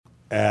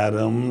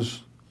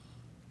Adams,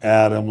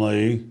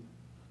 Adamley,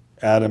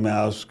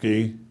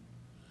 Adamowski,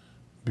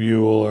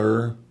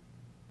 Bueller,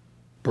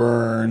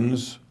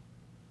 Burns,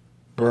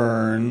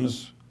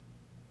 Burns,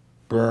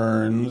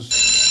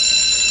 Burns.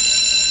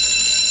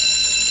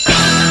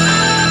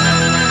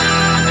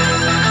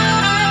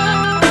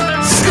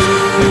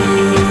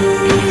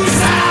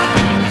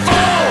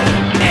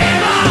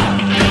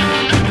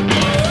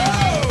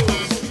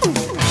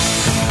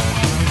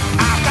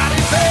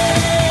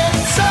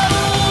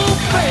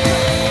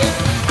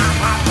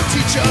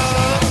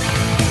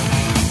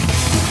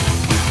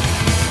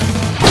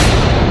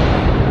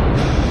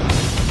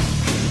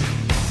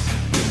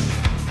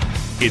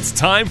 It's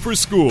time for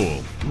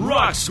school,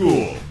 Rock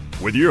School,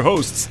 with your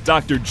hosts,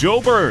 Dr.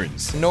 Joe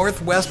Burns,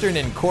 Northwestern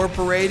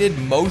Incorporated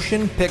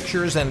Motion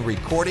Pictures and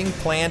Recording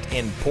Plant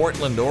in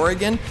Portland,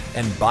 Oregon.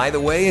 And by the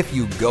way, if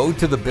you go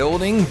to the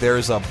building,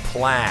 there's a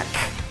plaque.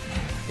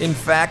 In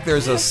fact,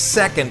 there's a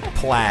second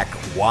plaque.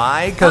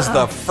 Why? Because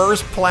the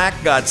first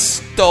plaque got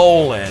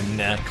stolen.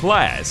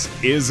 Class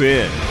is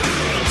in.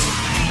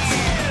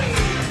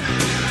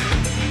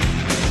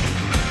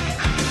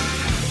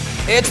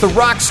 It's the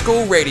Rock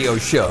School Radio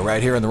Show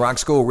right here on the Rock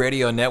School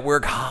Radio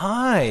Network.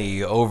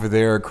 Hi, over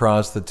there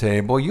across the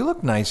table. You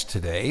look nice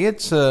today.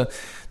 It's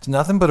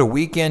nothing but a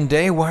weekend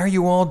day. Why are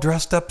you all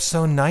dressed up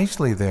so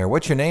nicely there?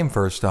 What's your name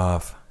first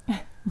off?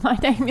 My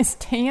name is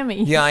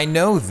Tammy. Yeah, I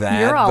know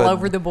that. You're all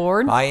over the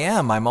board. I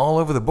am. I'm all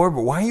over the board.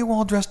 But why are you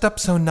all dressed up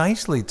so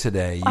nicely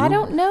today? I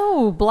don't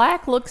know.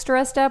 Black looks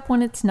dressed up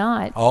when it's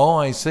not. Oh,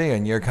 I see.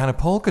 And you're kind of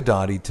polka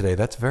dotty today.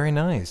 That's very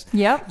nice.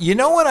 Yep. You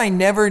know what I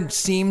never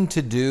seem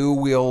to do?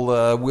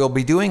 We'll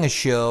be doing a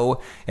show,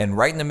 and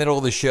right in the middle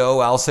of the show,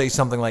 I'll say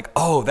something like,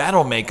 "Oh,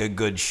 that'll make a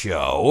good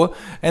show,"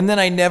 and then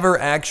I never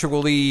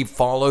actually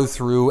follow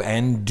through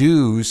and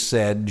do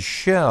said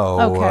show.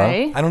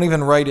 Okay. I don't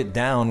even write it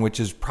down, which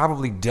is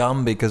probably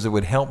dumb because it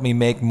would help me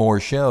make more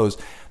shows.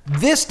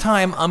 This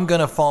time, I'm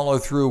going to follow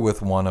through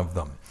with one of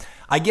them.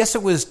 I guess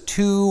it was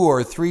 2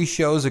 or 3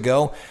 shows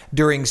ago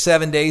during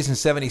 7 days and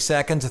 70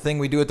 seconds, a thing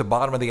we do at the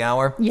bottom of the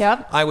hour.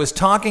 Yep. I was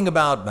talking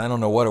about, I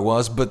don't know what it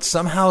was, but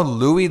somehow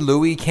Louie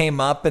Louie came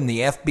up in the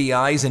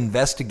FBI's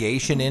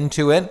investigation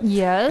into it.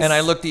 Yes. And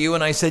I looked at you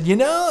and I said, you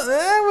know,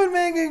 that would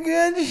make a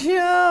good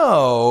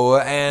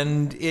show.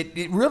 And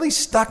it really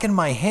stuck in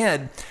my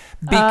head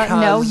because...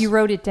 no, you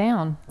wrote it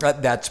down.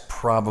 That's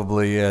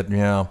probably it,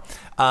 yeah.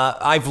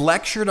 I've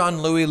lectured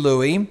on Louie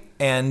Louie,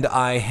 and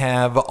I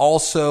have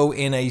also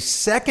in a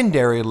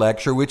secondary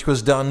lecture, which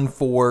was done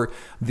for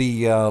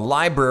the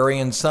library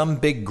and some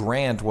big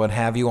grant, what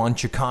have you, on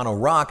Chicano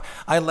rock,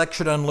 I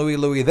lectured on Louie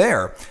Louie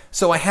there.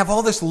 So I have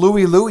all this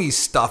Louie Louie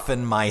stuff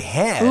in my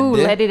head. Ooh,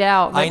 let it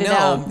out. I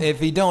know.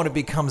 If you don't, it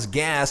becomes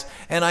gas.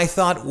 And I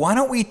thought, why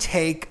don't we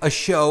take a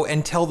show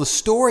and tell the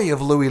story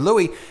of Louie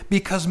Louie?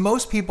 Because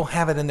most people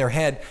have it in their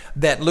head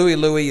that Louie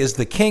Louie is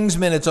the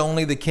Kingsman. It's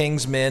only the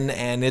Kingsman,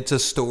 and it's a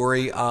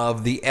story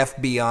of the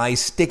FBI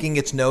sticking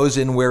its nose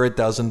in where it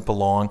doesn't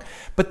belong.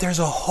 But there's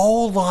a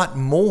whole lot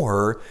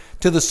more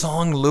to the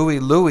song Louie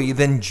Louie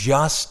than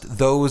just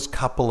those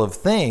couple of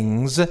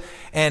things.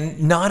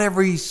 And not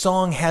every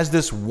song has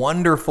this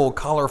wonderful,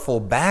 colorful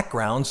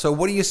background. So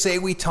what do you say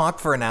we talk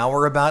for an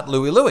hour about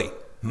Louie Louie?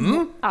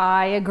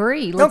 I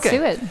agree. Let's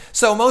do it.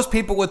 So most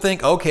people would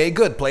think, okay,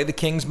 good, play the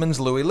Kingsman's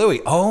Louie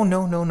Louie. Oh,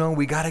 no,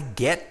 we got to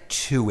get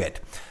to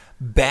it.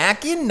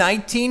 Back in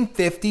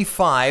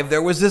 1955,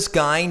 there was this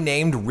guy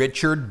named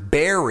Richard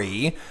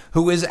Berry,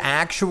 who is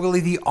actually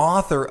the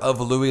author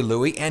of Louie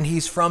Louie, and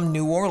he's from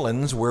New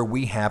Orleans, where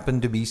we happen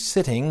to be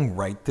sitting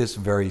right this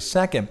very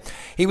second.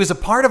 He was a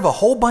part of a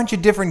whole bunch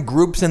of different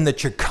groups in the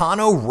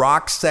Chicano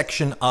rock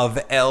section of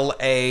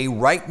L.A.,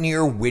 right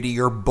near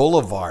Whittier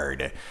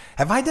Boulevard.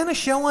 Have I done a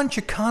show on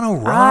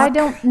Chicano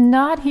rock?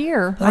 Not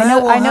here.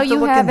 Well, I know you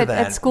look have into it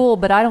that. at school,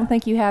 but I don't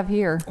think you have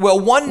here. Well,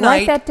 one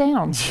night... Write that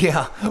down.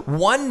 Yeah.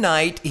 One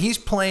night, he's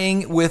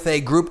playing with a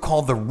group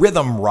called the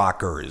Rhythm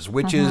Rockers,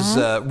 which is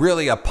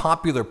really a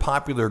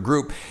popular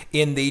group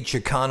in the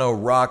Chicano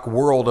rock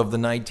world of the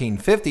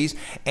 1950s.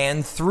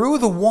 And through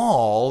the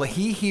wall,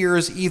 he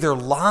hears either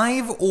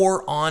live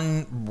or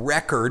on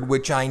record,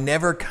 which I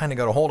never kind of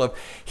got a hold of,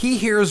 he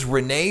hears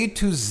Rene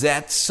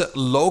Touzette's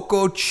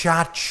Loco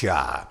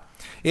Cha-Cha.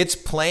 It's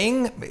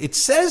playing, it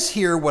says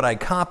here what I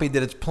copied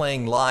that it's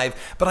playing live,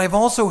 but I've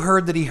also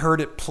heard that he heard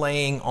it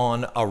playing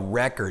on a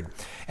record.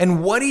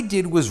 And what he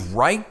did was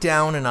write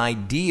down an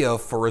idea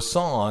for a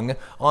song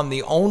on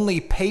the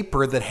only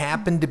paper that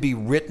happened to be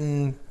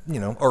written,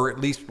 or at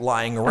least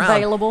lying around.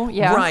 Available,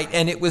 yeah. Right,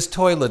 and it was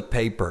toilet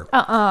paper.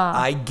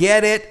 I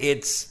get it.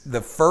 It's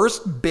the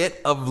first bit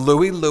of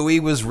Louie Louie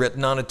was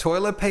written on a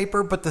toilet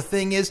paper, but the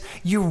thing is,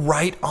 you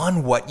write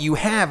on what you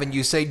have, and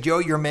you say, Joe,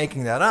 you're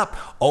making that up.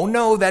 Oh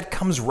no, that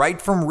comes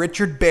right from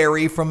Richard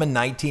Berry from a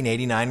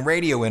 1989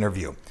 radio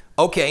interview.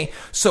 Okay,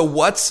 so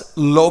what's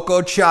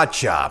Loco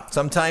Cha-Cha?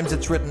 Sometimes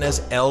it's written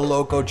as El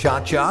Loco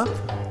Cha-Cha.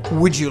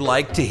 Would you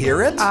like to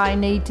hear it? I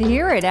need to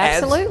hear it,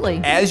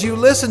 absolutely. As you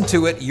listen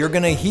to it, you're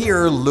going to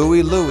hear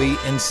Louie Louie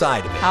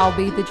inside of it. I'll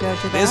be the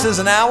judge of that. This is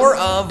an hour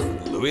of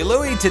Louie Louie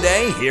Louie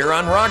today here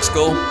on Rock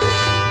School.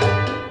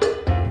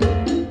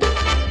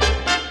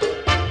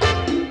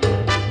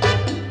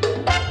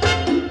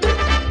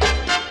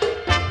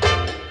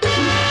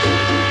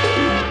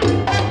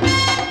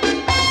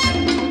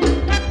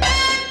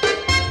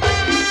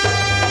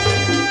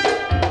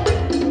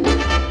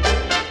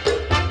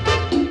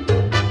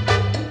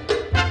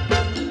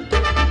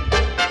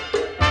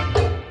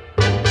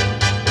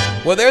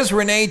 Well, there's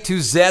Rene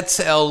Touzette's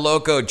El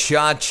Loco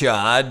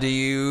Cha-Cha. Do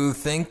you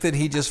think that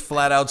he just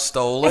flat out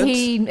stole it?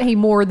 He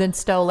more than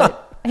stole it.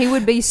 He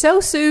would be so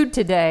sued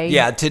today.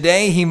 Yeah,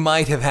 today he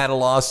might have had a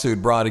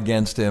lawsuit brought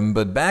against him,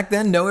 but back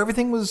then, no,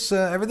 everything was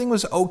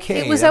okay.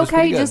 It was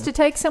okay just to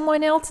take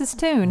someone else's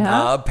tune,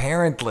 huh?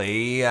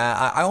 Apparently.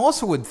 I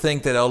also would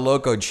think that El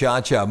Loco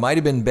Cha-Cha might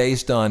have been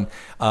based on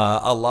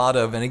a lot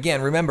of, and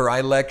again, remember,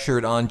 I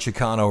lectured on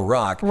Chicano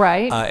rock.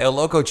 Right. El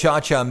Loco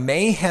Cha-Cha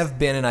may have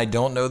been, and I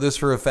don't know this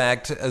for a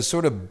fact,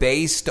 sort of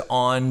based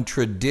on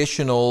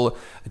traditional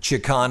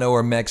Chicano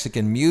or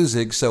Mexican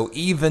music, so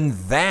even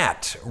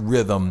that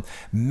rhythm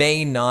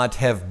may not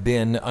have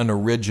been an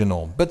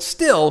original. But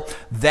still,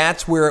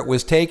 that's where it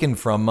was taken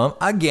from.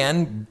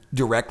 Again,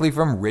 directly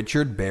from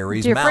Richard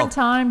Berry's mouth. Different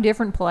time,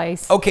 different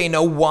place. Okay,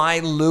 now why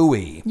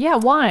Louie? Yeah,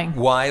 why?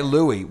 Why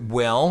Louie?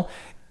 Well,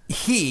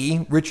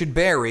 Richard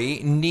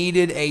Berry,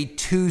 needed a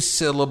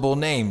two-syllable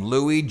name.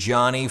 Louie,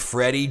 Johnny,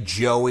 Freddie,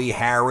 Joey,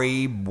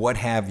 Harry, what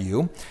have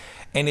you.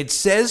 And it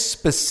says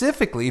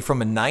specifically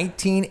from a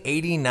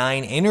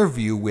 1989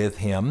 interview with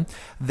him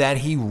that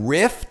he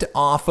riffed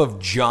off of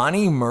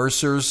Johnny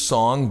Mercer's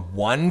song,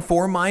 One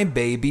for My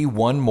Baby,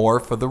 One More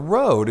for the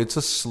Road. It's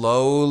a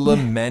slow,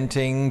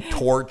 lamenting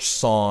torch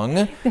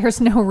song. There's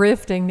no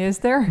rifting, is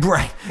there?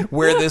 Right,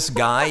 where this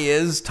guy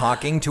is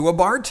talking to a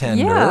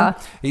bartender. Yeah.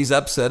 He's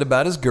upset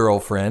about his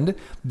girlfriend.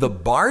 The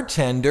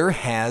bartender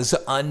has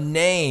a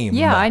name.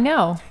 Yeah, I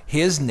know.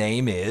 His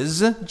name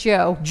is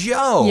Joe.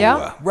 Joe.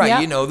 Yep. Right,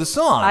 Yep. You know the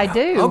song. I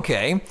do.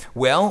 Okay.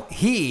 Well,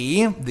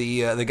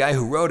 the guy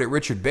who wrote it,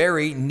 Richard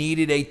Berry,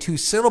 needed a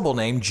two-syllable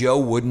name. Joe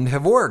wouldn't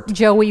have worked.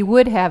 Joey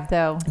would have,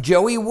 though.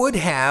 Joey would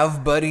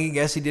have, but he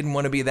didn't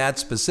want to be that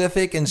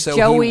specific, and so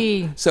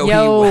Joey.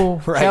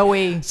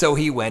 Joey. So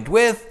he went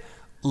with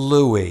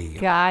Louie.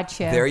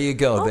 Gotcha. There you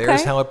go. Okay.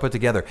 There's how it put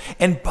together.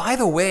 And by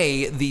the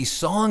way, the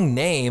song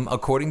name,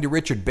 according to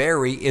Richard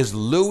Berry, is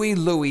Louie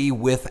Louie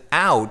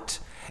without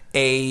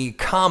a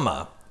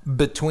comma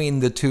between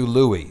the two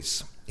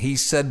Louies. He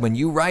said, when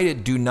you write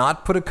it, do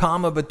not put a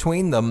comma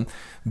between them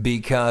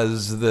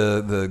because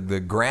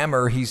the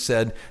grammar, he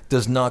said,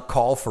 does not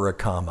call for a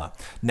comma.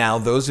 Now,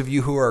 those of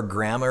you who are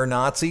grammar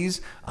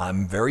Nazis,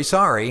 I'm very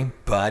sorry,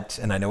 but,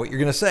 and I know what you're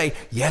going to say,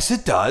 yes,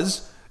 it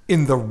does.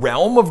 In the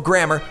realm of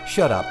grammar,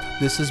 shut up.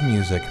 This is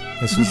music.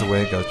 This is the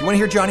way it goes. Do you want to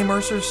hear Johnny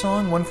Mercer's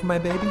song, One for My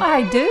Baby?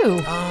 I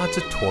do. It's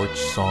a torch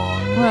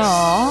song.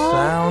 Aww.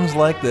 Sounds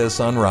like this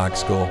on Rock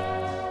School.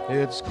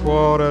 It's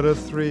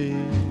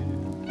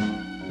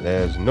 2:45.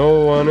 There's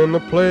no one in the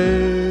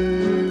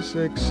place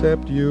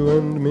except you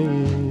and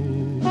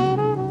me.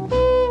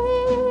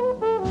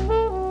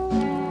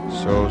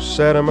 So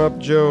set 'em up,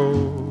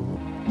 Joe.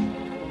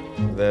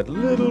 That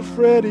little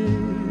Freddie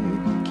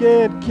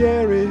can't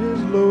carry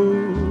his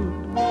load.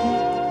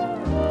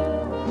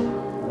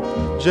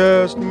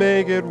 Just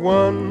make it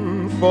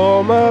one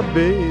for my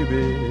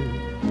baby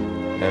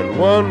and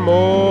one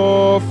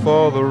more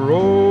for the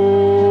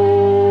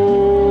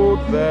road,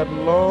 that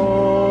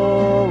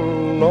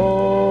long,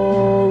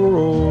 long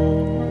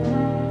road,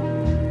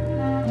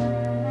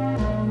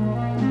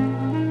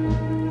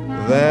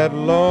 that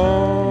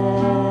long,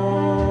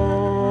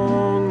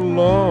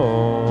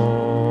 long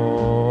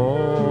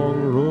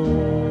road.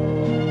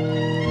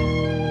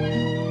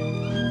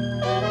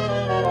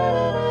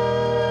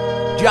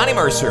 Johnny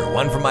Mercer,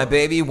 One for My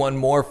Baby, One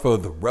More for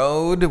the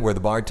Road, where the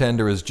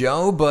bartender is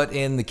Joe, but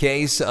in the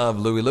case of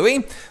Louie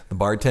Louie, the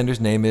bartender's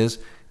name is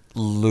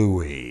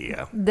Louie.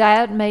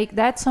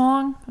 That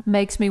song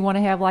makes me want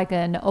to have like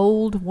an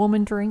old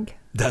woman drink.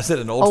 Does it?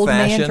 An Old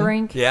man old-fashioned?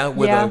 drink? Yeah,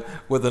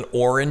 with an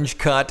orange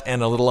cut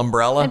and a little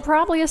umbrella? And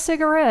probably a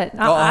cigarette.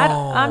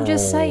 I'm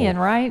just saying,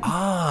 right?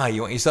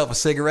 You want yourself a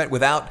cigarette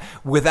without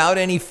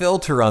any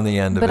filter on the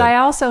end of it. But I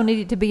also need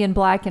it to be in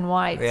black and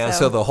white. Yeah,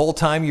 so the whole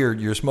time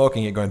you're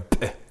smoking it, going,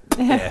 bleh,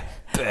 bleh,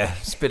 bleh,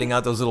 spitting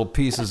out those little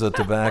pieces of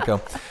tobacco.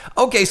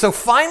 Okay, so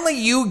finally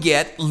you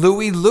get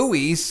Louie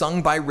Louie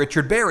sung by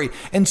Richard Berry.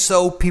 And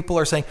so people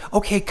are saying,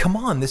 okay, come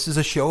on, this is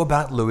a show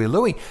about Louie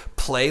Louie.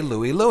 Play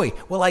Louie Louie.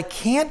 Well, I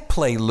can't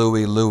play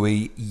Louie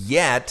Louie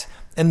yet.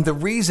 And the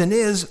reason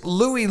is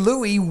Louie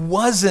Louie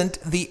wasn't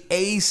the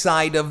A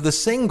side of the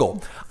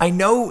single. I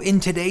know in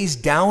today's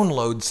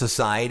download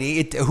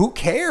society, who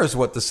cares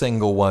what the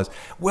single was?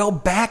 Well,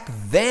 back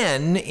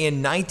then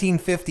in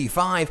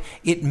 1955,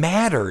 it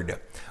mattered.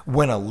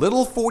 When a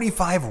little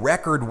 45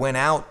 record went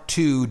out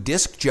to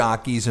disc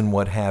jockeys and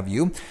what have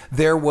you,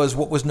 there was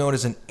what was known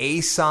as an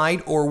A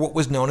side or what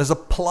was known as a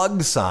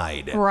plug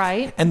side.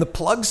 Right. And the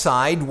plug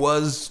side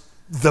was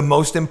the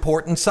most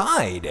important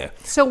side.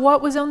 So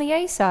what was on the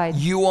A side?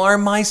 You Are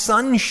My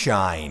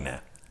Sunshine.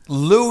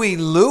 Louie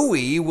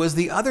Louie was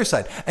the other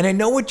side. And I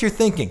know what you're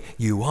thinking.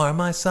 You are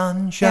my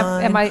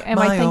sunshine, Am I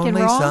my thinking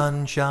only wrong?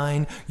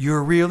 sunshine.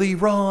 You're really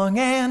wrong,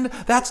 and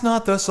that's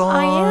not the song.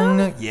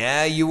 I am?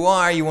 Yeah, you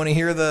are. You want to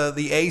hear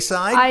the A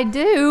side? I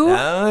do.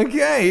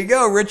 Okay, here you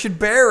go. Richard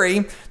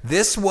Berry.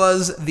 This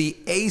was the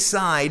A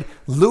side.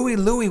 Louie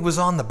Louie was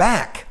on the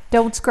back.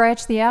 Don't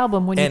scratch the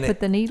album when you put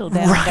the needle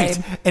down, right.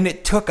 babe. And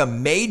it took a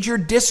major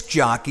disc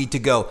jockey to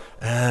go,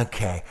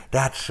 okay,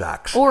 that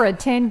sucks. Or a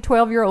 10,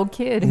 12-year-old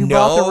kid who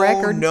bought the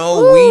record.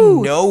 No, Ooh. we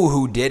know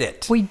who did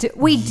it. We do?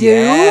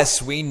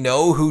 Yes, we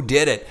know who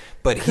did it.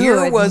 But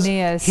here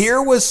Goodness.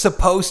 was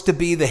supposed to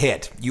be the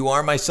hit. You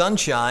Are My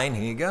Sunshine.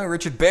 Here you go,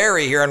 Richard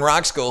Berry here on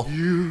Rock School.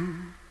 You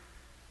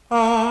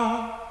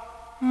are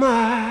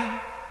my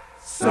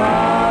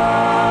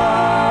sunshine.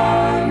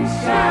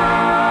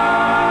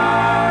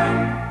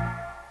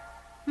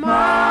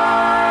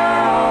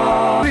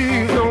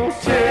 Please don't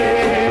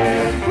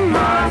take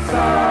my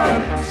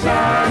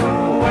sunshine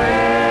away.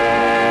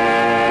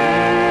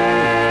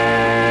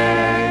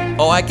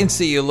 Oh, I can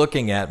see you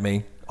looking at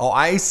me. Oh,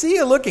 I see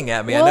you looking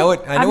at me. Well, I know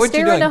what you're I'm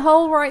staring doing. a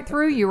hole right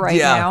through you right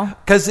now.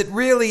 Because it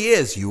really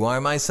is. You are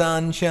my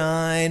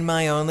sunshine,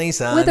 my only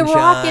sunshine. With a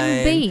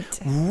rockin' beat.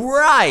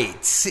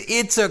 Right.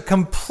 It's a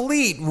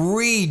complete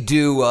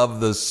redo of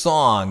the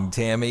song,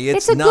 Tammy.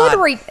 It's a good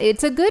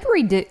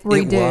redo. It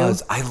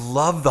was. I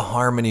love the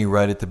harmony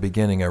right at the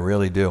beginning. I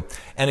really do.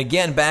 And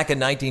again, back in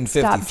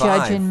 1955. Stop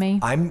judging me.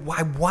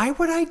 Why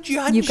would I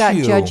judge you? You've got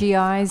judgy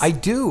eyes. I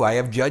do. I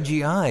have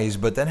judgy eyes,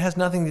 but that has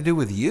nothing to do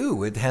with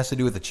you. It has to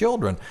do with the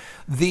children.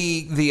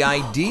 The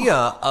idea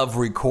of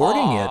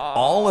recording it,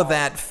 all of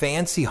that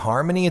fancy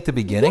harmony at the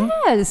beginning.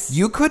 Yes.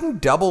 You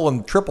couldn't double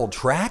and triple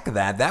track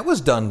that. That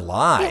was done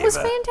live. It was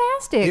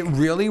fantastic. It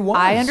really was.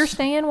 I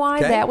understand why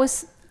Okay. that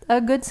was a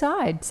good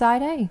side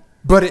A.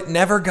 But it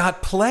never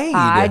got played.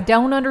 I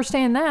don't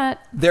understand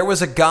that. There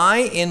was a guy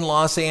in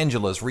Los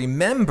Angeles.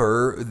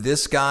 Remember,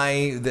 this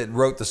guy that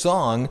wrote the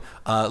song,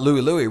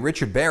 Louie Louie,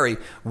 Richard Berry,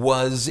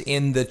 was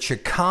in the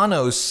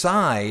Chicano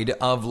side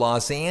of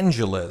Los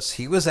Angeles.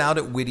 He was out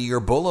at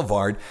Whittier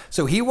Boulevard,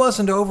 so he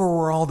wasn't over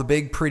where all the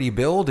big, pretty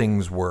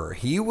buildings were.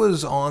 He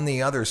was on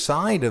the other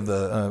side of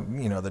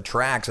the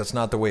tracks. That's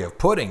not the way of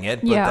putting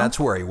it, but that's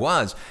where he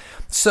was.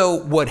 So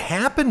what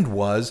happened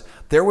was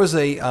there was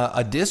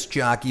a disc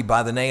jockey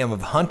by the name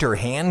of Hunter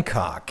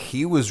Hancock.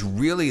 He was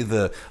really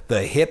the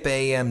hip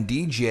AM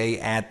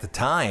DJ at the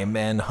time,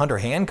 and Hunter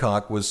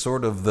Hancock was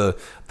sort of the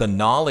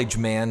knowledge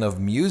man of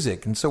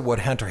music. And so what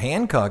Hunter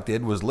Hancock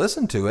did was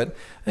listen to it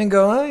and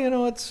go,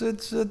 oh,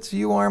 it's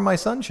You Are My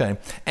Sunshine,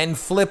 and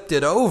flipped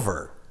it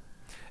over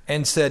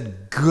and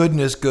said,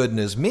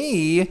 goodness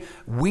me,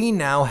 we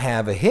now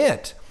have a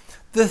hit.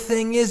 The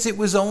thing is, it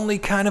was only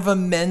kind of a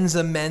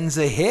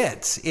menza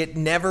hit. It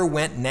never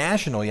went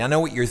nationally. I know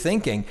what you're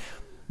thinking.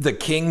 The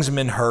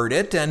Kingsmen heard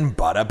it, and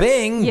bada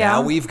bing,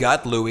 now we've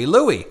got Louie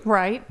Louie.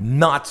 Right.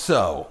 Not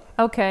so.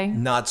 Okay.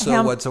 Not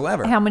so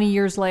whatsoever. How many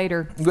years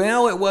later?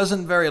 Well, it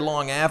wasn't very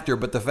long after,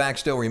 but the fact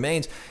still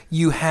remains,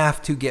 you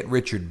have to get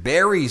Richard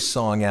Berry's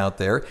song out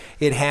there.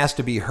 It has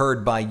to be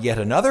heard by yet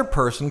another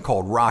person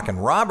called Rockin'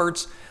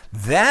 Roberts.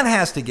 That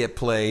has to get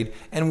played,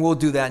 and we'll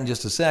do that in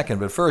just a second.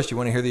 But first, you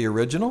want to hear the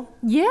original?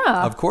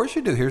 Yeah. Of course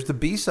you do. Here's the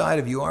B-side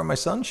of You Are My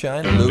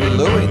Sunshine, Louie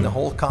Louie, and the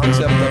whole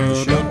concept of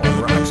the show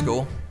on Rock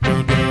School.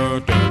 Louie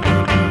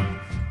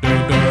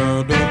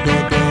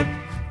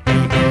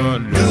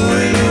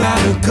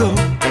gotta go.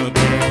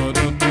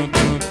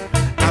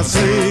 I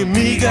say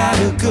me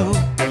gotta go.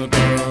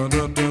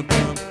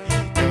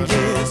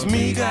 Yes,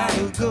 me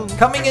gotta go.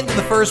 Coming into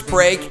the first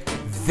break,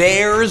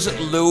 there's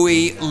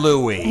Louie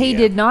Louie. He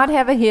did not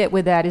have a hit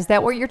with that. Is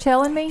that what you're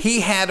telling me?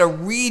 He had a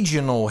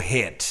regional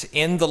hit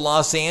in the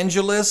Los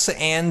Angeles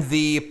and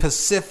the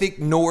Pacific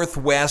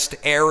Northwest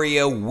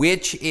area,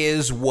 which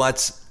is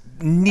what's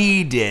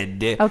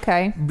needed.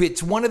 Okay.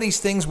 It's one of these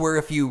things where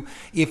if you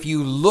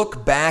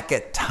look back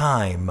at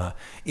time,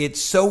 it's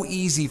so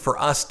easy for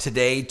us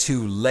today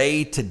to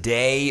lay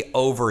today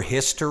over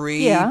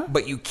history,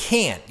 but you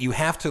can't. You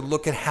have to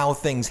look at how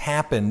things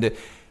happened.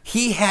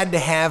 He had to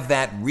have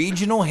that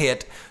regional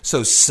hit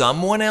so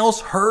someone else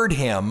heard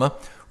him,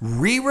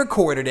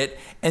 re-recorded it,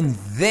 and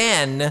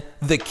then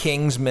the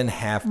Kingsmen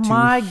have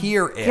to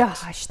hear it.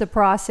 Gosh, the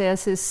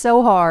process is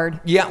so hard.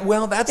 Yeah,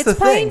 well, that's the It's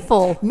thing.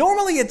 painful.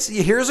 Normally,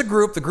 here's a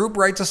group. The group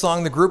writes a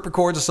song. The group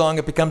records a song.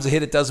 It becomes a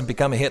hit. It doesn't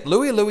become a hit.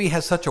 Louie Louie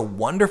has such a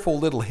wonderful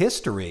little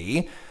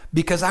history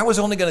because I was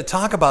only going to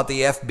talk about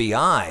the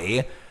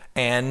FBI,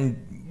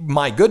 and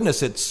my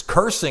goodness, it's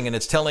cursing and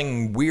it's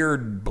telling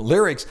weird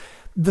lyrics.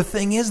 The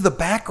thing is, the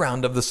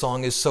background of the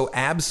song is so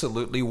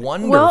absolutely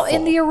wonderful. Well,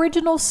 in the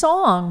original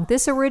song,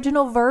 this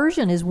original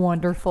version is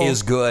wonderful.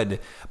 Is good.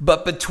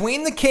 But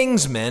between the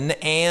Kingsmen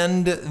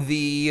and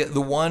the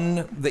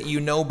one that you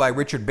know by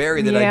Richard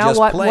Berry that I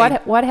just played.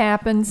 What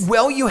happens?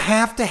 Well, you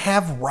have to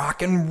have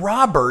Rockin'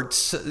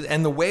 Roberts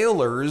and the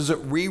Wailers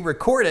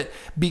re-record it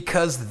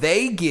because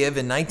they give,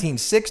 in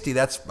 1960,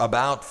 that's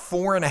about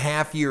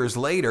 4.5 years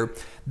later,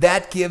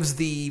 that gives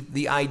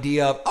the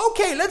idea of,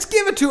 okay, let's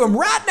give it to him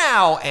right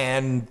now,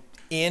 and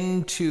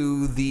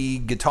into the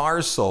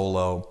guitar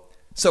solo.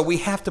 So we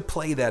have to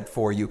play that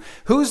for you.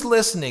 Who's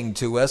listening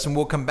to us? And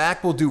we'll come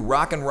back. We'll do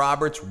Rockin'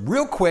 Roberts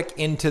real quick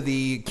into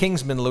the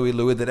Kingsman Louie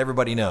Louie that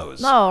everybody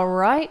knows. All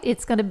right.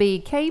 It's going to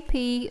be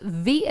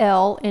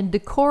KPVL in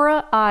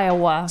Decorah,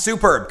 Iowa.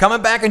 Superb.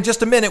 Coming back in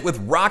just a minute with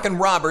Rockin'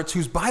 Roberts,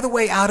 who's, by the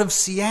way, out of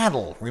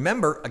Seattle.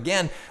 Remember,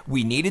 again,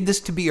 we needed this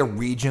to be a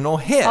regional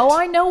hit. Oh,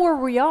 I know where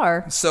we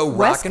are. So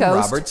West Rockin'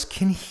 Coast. Roberts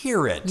can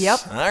hear it. Yep.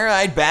 All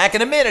right. Back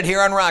in a minute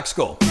here on Rock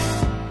School.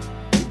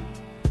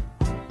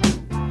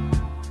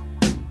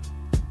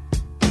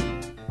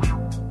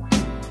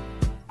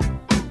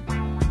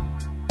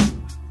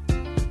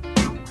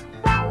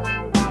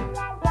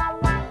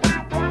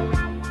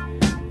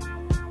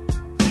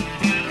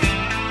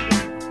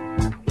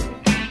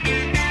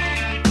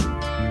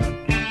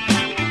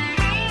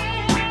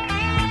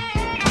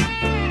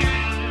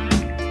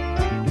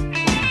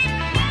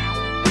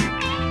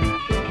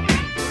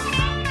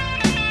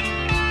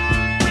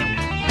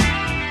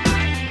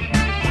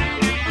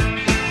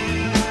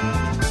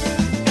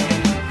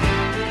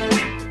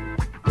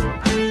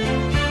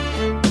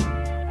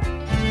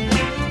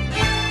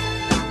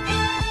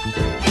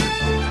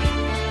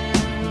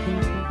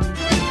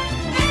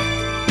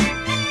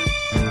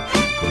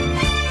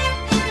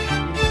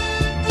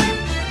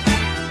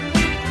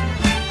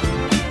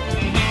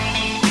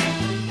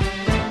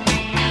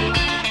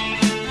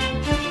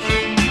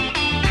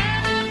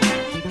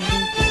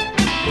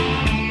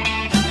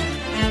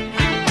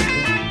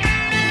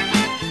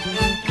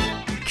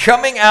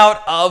 Coming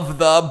out of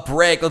the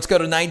break, let's go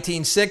to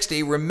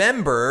 1960.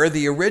 Remember,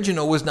 the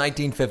original was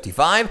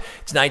 1955.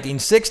 It's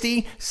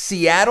 1960.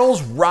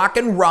 Seattle's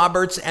Rockin'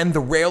 Roberts and the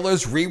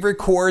Railers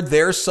re-record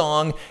their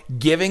song,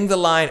 giving the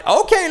line,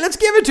 okay, let's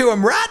give it to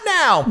him right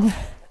now.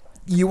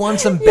 You want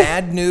some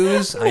bad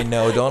news? I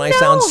know, don't I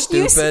sound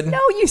stupid?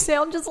 You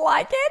sound just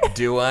like it.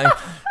 Do I?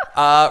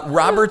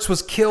 Roberts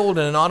was killed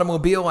in an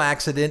automobile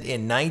accident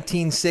in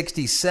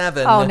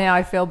 1967. Oh, now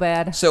I feel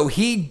bad. So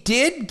he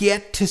did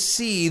get to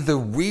see the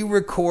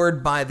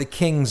re-record by the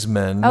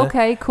Kingsmen.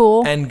 Okay,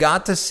 cool. And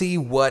got to see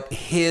what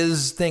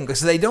his thing,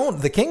 because the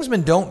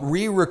Kingsmen don't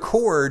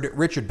re-record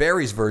Richard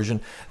Berry's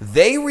version.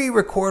 They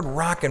re-record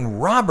Rockin'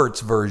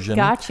 Roberts' version.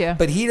 Gotcha.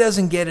 But he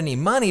doesn't get any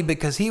money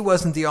because he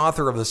wasn't the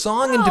author of the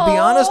song. And to be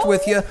honest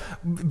with you,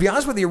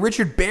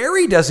 Richard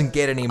Berry doesn't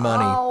get any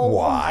money. Oh.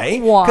 Why?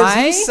 Why? Because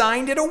he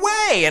signed it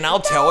away, and I'll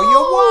tell you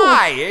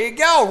why. Here you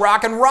go,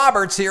 Rockin'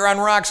 Roberts here on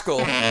Rock School.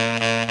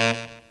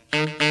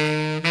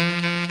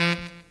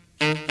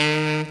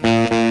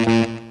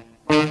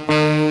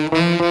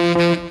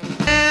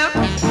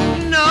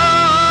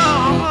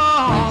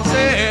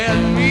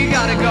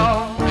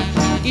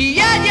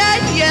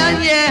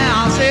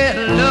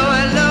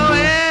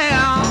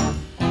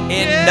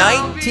 In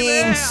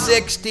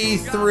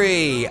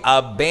 1963,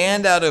 a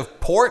band out of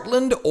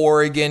Portland,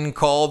 Oregon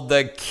called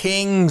the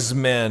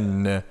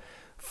Kingsmen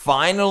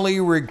finally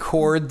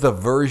record the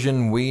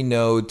version we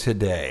know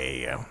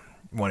today.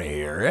 Want to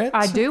hear it?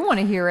 I do want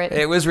to hear it.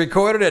 It was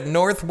recorded at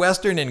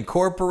Northwestern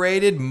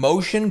Incorporated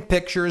Motion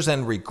Pictures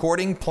and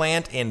Recording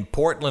Plant in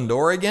Portland,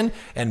 Oregon.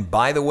 And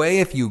by the way,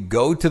 if you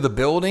go to the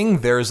building,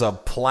 there's a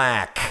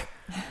plaque.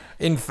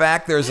 In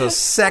fact, there's a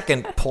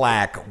second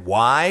plaque.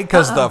 Why?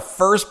 Because the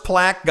first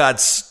plaque got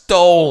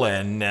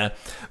stolen.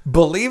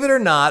 Believe it or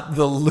not,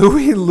 the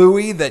Louie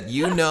Louie that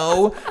you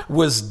know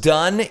was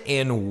done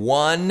in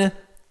one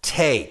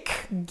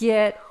take.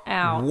 Get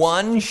out.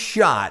 One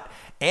shot.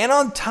 And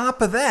on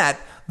top of that,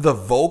 the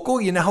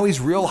vocal, you know how he's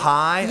real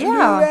high?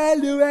 Yeah.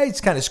 Louie, Louie, it's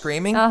kind of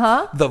screaming.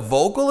 Uh-huh. The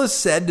vocal is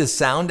said to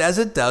sound as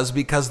it does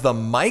because the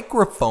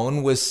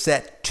microphone was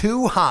set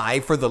too high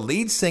for the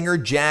lead singer,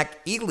 Jack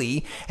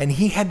Ely, and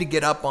he had to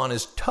get up on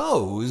his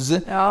toes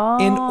in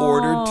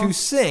order to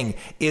sing.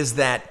 Is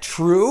that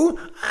true?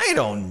 I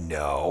don't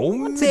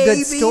know. That's a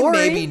good story.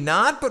 Maybe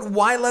not, but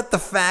why let the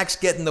facts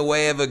get in the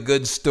way of a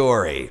good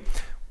story?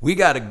 We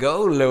gotta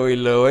go, Louie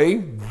Louie.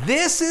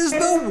 This is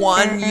the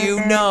one you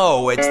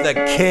know. It's the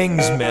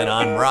Kingsmen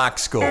on Rock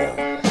School.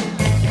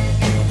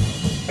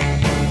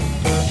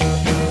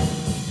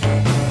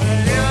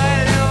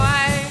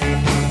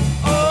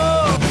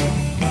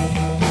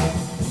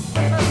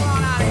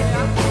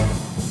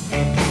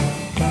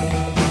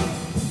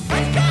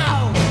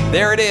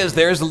 There it is.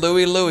 There's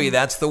Louie Louie.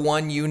 That's the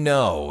one you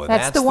know.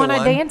 That's the one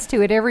I dance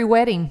to at every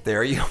wedding.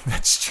 There you go.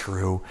 That's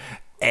true.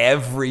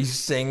 Every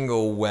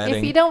single wedding.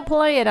 If you don't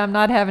play it, I'm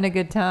not having a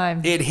good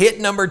time. It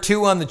hit number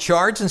 2 on the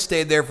charts and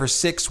stayed there for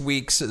 6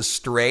 weeks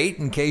straight.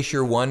 In case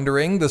you're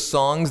wondering, the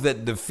songs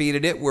that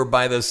defeated it were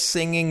by the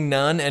Singing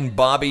Nun and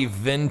Bobby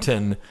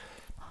Vinton.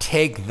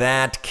 Take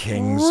that,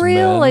 Kingsman.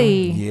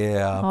 Really?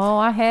 Yeah. Oh,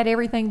 I had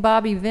everything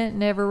Bobby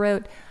Vinton ever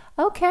wrote.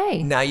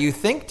 Okay. Now, you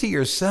think to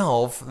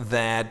yourself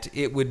that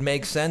it would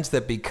make sense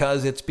that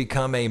because it's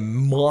become a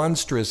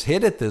monstrous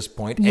hit at this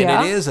point, and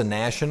it is a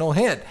national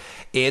hit,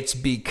 it's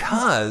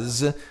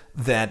because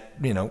that,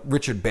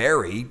 Richard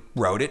Berry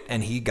wrote it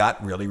and he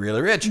got really,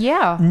 really rich.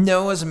 Yeah.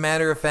 No, as a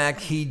matter of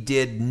fact, he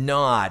did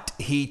not.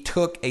 He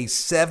took a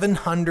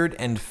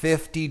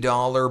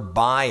 $750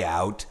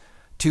 buyout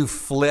to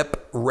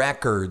Flip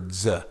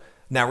Records.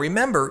 Now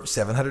remember,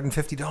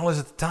 $750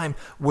 at the time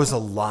was a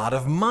lot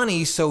of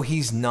money, so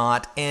he's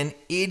not an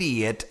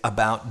idiot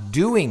about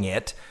doing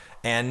it.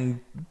 And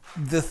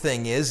the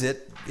thing is,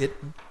 it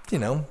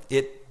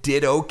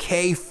did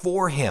okay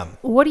for him.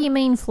 What do you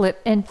mean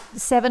flip? And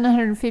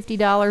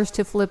 $750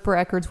 to Flip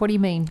Records. What do you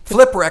mean?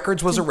 Flip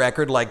Records was a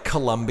record like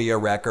Columbia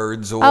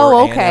Records or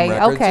okay, A&M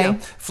Records. okay. Yeah.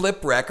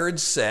 Flip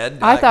Records said...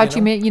 I thought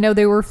you meant,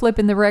 they were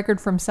flipping the record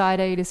from side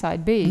A to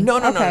side B.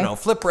 No.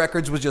 Flip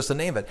Records was just the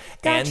name of it.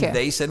 Gotcha. And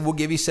they said, we'll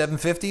give you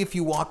 $750 if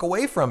you walk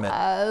away from it.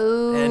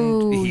 Oh,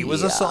 and he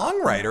was a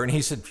songwriter, and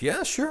he said,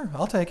 yeah, sure,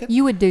 I'll take it.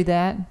 You would do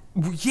that.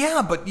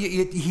 Yeah, but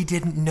he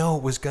didn't know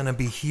it was going to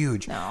be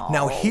huge. No.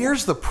 Now,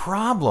 here's the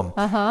problem.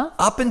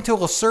 Up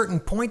until a certain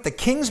point, the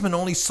Kingsmen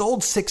only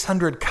sold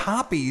 600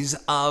 copies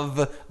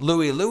of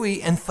Louie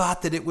Louie and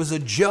thought that it was a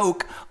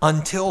joke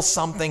until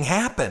something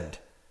happened.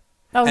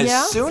 Oh, as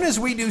yeah? soon as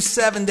we do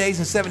 7 days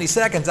and 70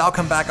 seconds, I'll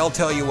come back. I'll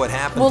tell you what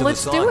happened to the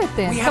song. Well, let's do it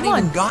then. We Come haven't on.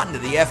 even gotten to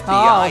the FBI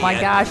Oh, my yet.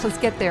 gosh. Let's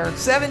get there.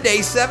 7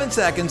 days, 7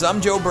 seconds. I'm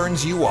Joe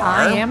Burns. You are.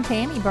 I am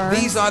Tammy Burns.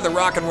 These are the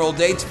rock and roll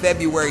dates,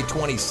 February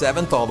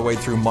 27th all the way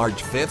through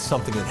March 5th.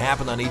 Something that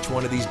happened on each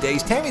one of these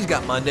days. Tammy's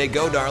got Monday.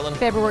 Go, darling.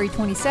 February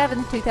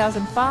 27th,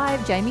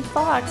 2005, Jamie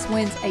Foxx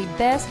wins a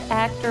Best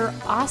Actor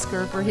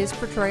Oscar for his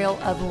portrayal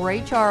of Ray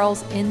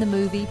Charles in the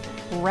movie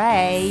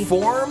Ray.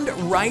 Formed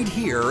right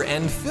here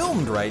and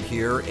filmed right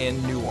here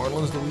in New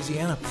Orleans,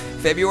 Louisiana.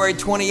 February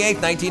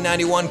 28th,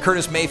 1991,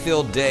 Curtis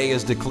Mayfield Day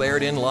is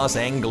declared in Los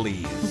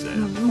Angeles.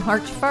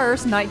 March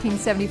 1st,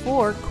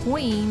 1974,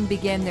 Queen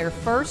began their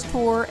first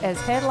tour as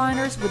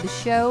headliners with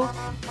a show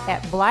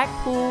at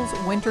Blackpool's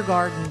Winter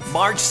Gardens.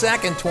 March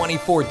 2nd,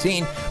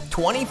 2014,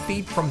 20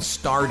 Feet from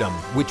Stardom,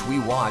 which we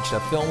watched, a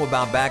film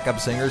about backup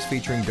singers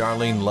featuring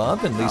Darlene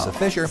Love and Lisa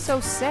Fisher, So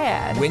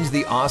sad. wins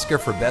the Oscar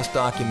for Best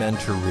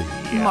Documentary.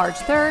 March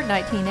 3rd,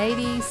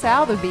 1980,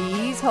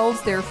 Sotheby's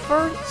holds their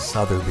first...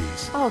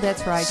 Sotheby's. Oh,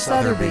 that's right,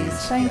 Sotheby's.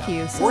 Thank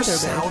you, Or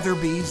Sotheby's.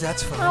 Sotheby's,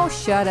 that's fine. Oh,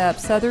 shut up.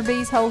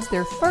 Sotheby's holds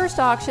their first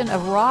auction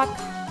of rock,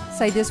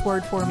 say this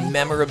word for me.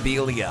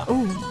 Memorabilia.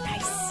 Ooh,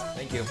 nice.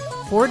 Thank you.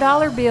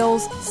 $4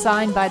 bills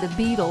signed by the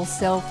Beatles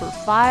sell for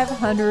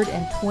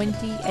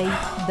 $528.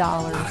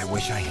 I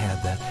wish I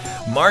had that.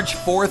 March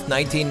 4th,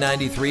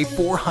 1993,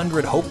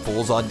 400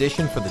 hopefuls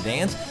audition for the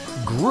dance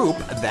group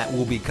that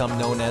will become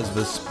known as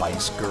the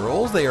Spice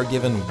Girls. They are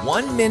given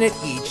 1 minute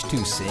each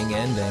to sing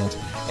and dance.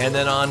 And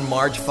then on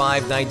March 5,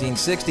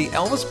 1960,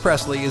 Elvis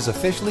Presley is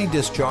officially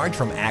discharged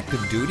from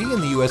active duty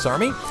in the U.S.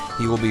 Army.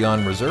 He will be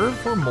on reserve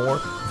for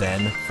more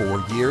than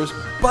 4 years,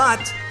 but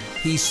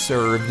he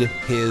served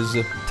his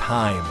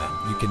time.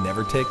 You can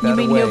never take that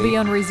away. You mean he'll be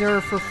on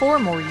reserve for 4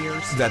 more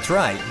years? That's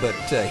right, but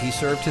he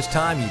served his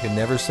time. You can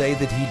never say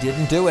that he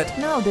didn't do it.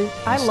 No, dude,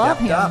 I He love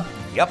stepped him. up.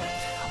 Yep.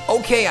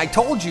 Okay, I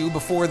told you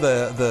before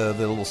the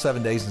little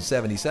 7 days and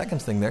 70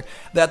 seconds thing there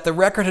that the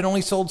record had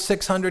only sold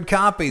 600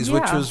 copies,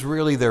 which Yeah. was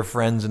really their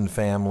friends and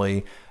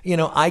family.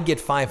 I get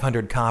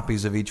 500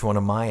 copies of each one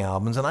of my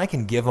albums, and I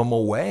can give them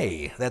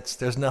away.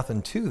 There's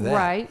nothing to that.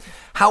 Right.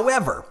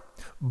 However,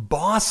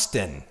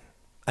 Boston,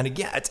 and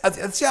again,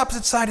 it's the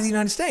opposite side of the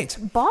United States.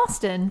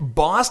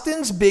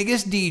 Boston's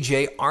biggest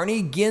DJ,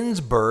 Arnie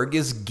Ginsberg,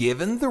 is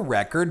given the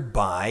record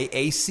by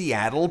a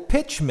Seattle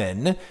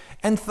pitchman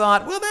and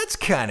thought, well, that's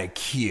kind of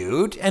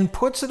cute, and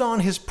puts it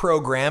on his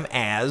program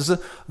as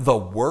the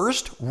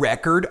worst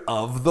record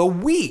of the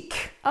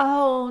week.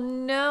 Oh,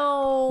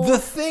 no. The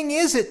thing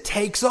is, it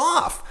takes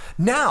off.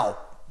 Now,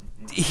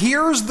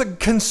 here's the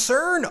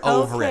concern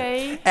over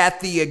Okay. it.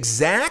 At the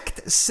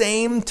exact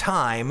same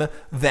time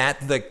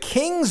that the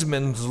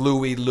Kingsmen's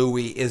Louie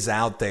Louie is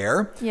out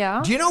there,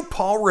 Yeah. do you know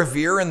Paul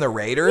Revere and the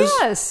Raiders?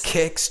 Yes.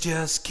 Kicks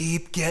just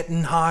keep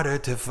getting harder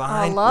to I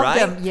find, love right?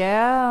 them.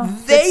 Yeah.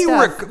 They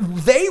Good stuff.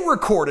 they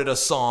recorded a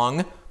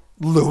song,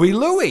 Louie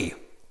Louie,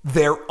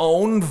 their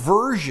own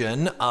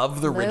version of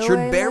the Richard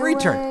Louie Berry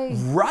Louie.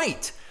 turn.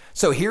 Right.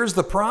 So here's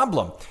the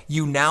problem.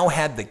 You now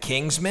had the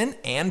Kingsmen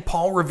and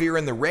Paul Revere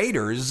and the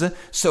Raiders.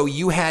 So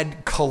you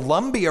had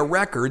Columbia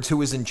Records, who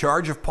was in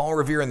charge of Paul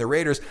Revere and the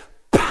Raiders,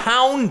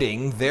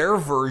 pounding their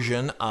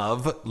version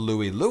of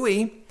Louie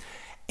Louie.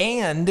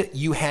 And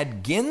you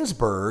had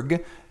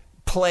Ginsberg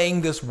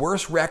playing this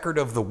worst record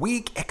of the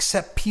week,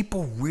 except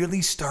people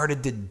really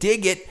started to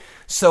dig it.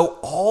 So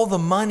all the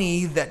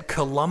money that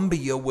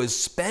Columbia was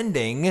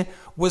spending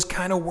was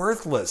kind of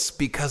worthless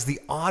because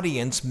the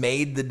audience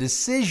made the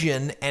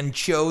decision and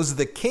chose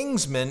the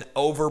Kingsmen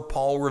over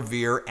Paul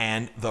Revere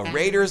and the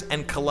Raiders,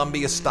 and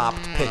Columbia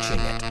stopped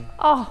pitching it.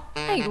 Oh,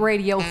 ain't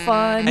radio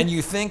fun. And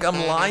you think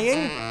I'm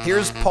lying?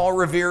 Here's Paul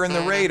Revere and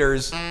the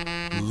Raiders,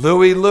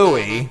 Louie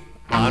Louie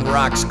on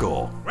Rock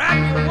School. Rock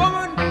your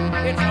woman,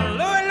 it's a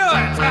Louie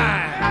Louie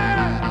time.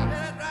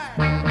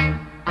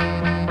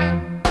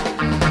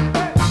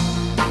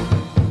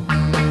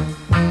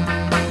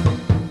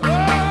 All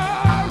right.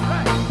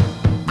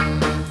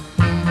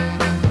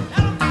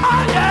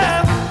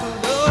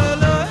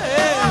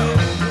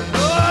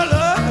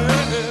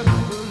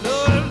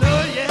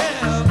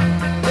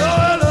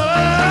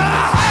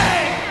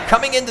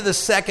 the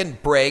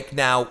second break.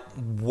 Now,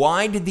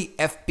 why did the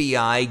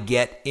FBI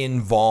get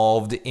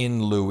involved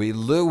in Louie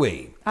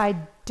Louie? I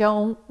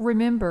don't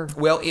remember.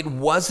 Well, it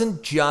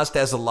wasn't just,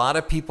 as a lot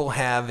of people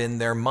have in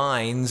their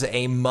minds,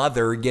 a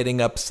mother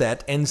getting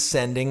upset and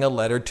sending a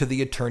letter to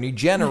the Attorney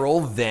General,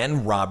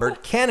 then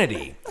Robert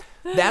Kennedy.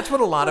 That's what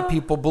a lot of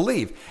people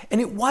believe. And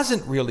it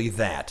wasn't really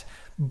that.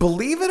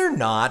 Believe it or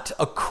not,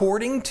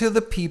 according to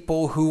the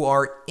people who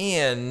are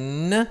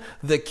in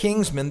the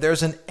Kingsmen,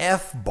 there's an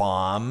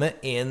F-bomb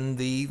in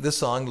the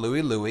song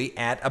Louie Louie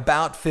at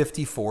about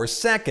 54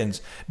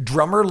 seconds.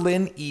 Drummer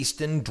Lynn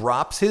Easton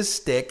drops his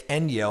stick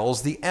and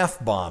yells the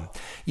F-bomb.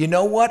 You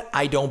know what?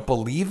 I don't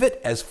believe it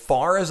as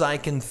far as I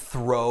can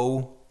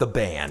throw the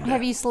band.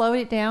 Have you slowed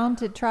it down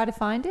to try to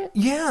find it?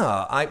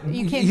 Yeah.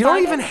 You don't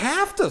find even it?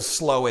 have to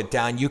slow it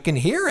down. You can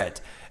hear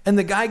it. And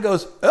the guy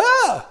goes,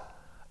 ah!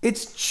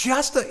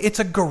 It's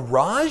a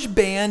garage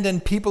band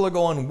and people are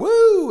going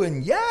woo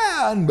and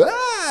yeah and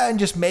ah, and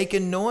just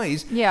making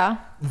noise. Yeah.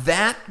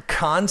 That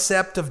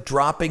concept of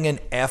dropping an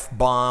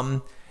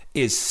F-bomb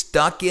is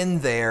stuck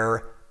in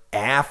there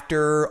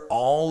after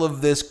all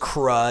of this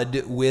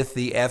crud with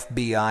the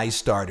FBI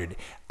started.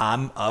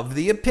 I'm of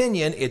the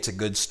opinion it's a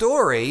good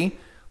story,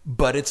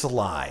 but it's a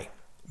lie.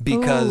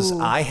 Because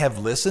Ooh. I have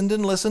listened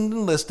and listened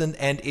and listened,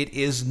 and it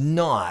is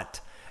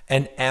not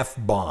an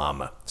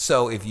F-bomb.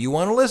 So if you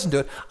want to listen to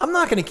it, I'm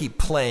not going to keep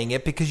playing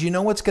it because you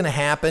know what's going to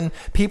happen?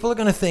 People are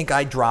going to think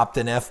I dropped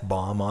an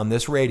F-bomb on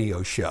this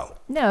radio show.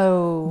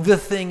 No. The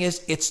thing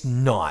is, it's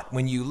not.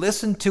 When you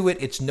listen to it,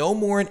 it's no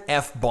more an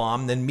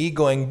F-bomb than me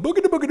going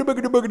boogada boogada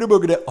boogada boogada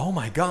boogada. Oh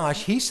my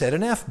gosh, he said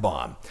an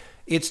F-bomb.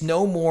 It's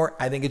no more,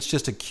 I think it's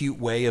just a cute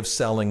way of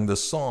selling the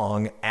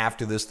song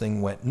after this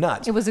thing went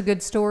nuts. It was a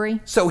good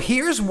story. So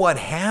here's what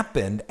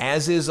happened,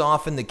 as is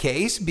often the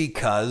case,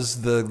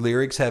 because the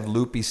lyrics have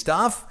loopy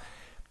stuff.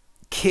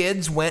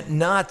 Kids went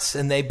nuts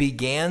and they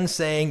began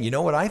saying, you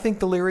know what I think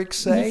the lyrics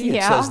say? Yeah.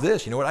 It says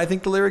this. You know what I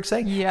think the lyrics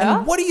say? Yeah.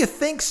 And what do you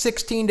think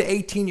 16 to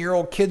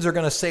 18-year-old kids are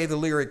going to say the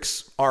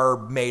lyrics are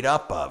made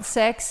up of?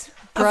 Sex,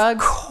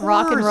 drugs,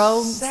 rock and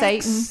roll,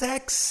 Satan.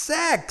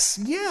 Sex.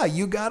 Yeah,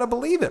 you got to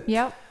believe it.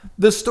 Yep.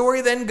 The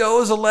story then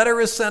goes, a letter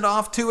is sent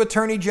off to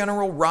Attorney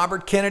General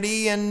Robert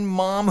Kennedy, and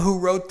Mom, who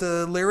wrote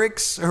the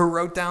lyrics, who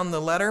wrote down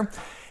the letter,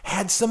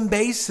 had some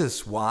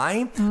basis.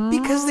 Why?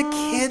 Because the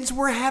kids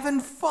were having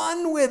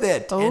fun with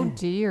it. Oh, And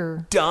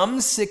dear. dumb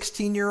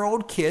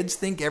 16-year-old kids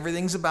think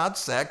everything's about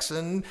sex,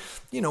 and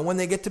when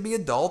they get to be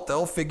adult,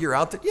 they'll figure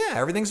out that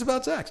everything's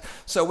about sex.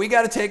 So we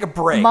got to take a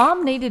break.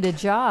 Mom needed a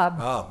job.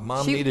 Oh,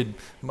 mom needed.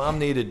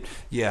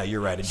 Yeah,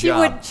 you're right. A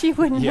job. She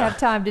wouldn't Yeah. have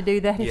time to do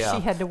that if Yeah.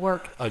 she had to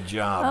work. A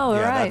job. Oh,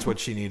 yeah, right. that's what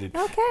she needed.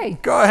 Okay.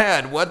 Go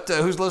ahead. What?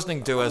 Who's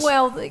listening to us?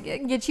 Well,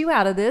 get you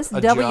out of this.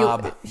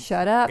 job.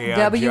 Shut up.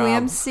 Yeah, a job.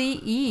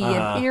 WMCE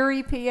in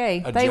Erie,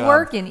 PA. A They job.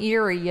 work in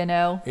Erie,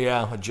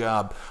 Yeah, a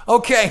job.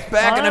 Okay,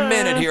 back in a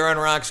minute here on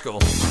Rock School.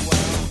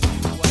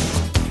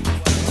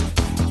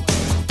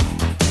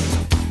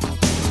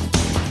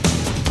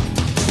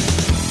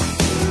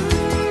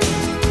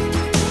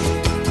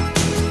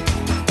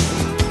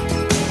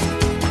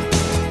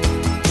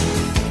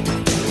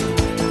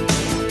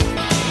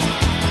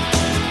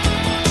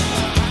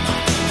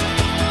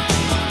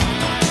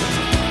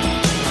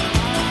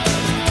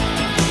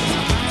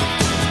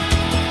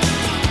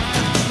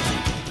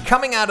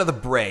 Coming out of the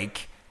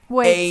break.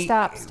 Wait,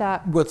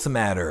 stop. What's the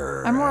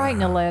matter? I'm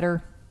writing a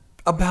letter.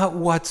 About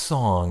what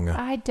song?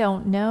 I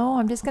don't know.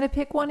 I'm just going to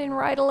pick one and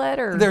write a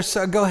letter.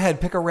 Go ahead,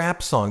 pick a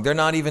rap song. They're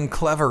not even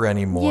clever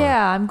anymore.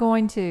 Yeah, I'm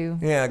going to.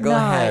 Yeah, go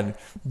ahead.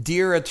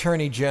 Dear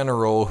Attorney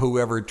General,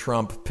 whoever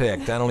Trump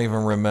picked, I don't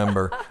even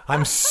remember.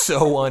 I'm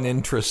so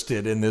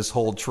uninterested in this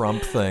whole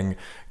Trump thing.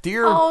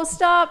 Dear, Oh,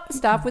 stop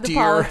with the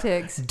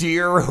politics.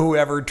 Dear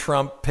whoever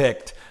Trump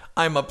picked,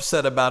 I'm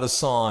upset about a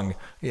song.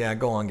 Yeah,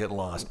 go on, get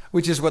lost.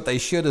 Which is what they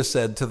should have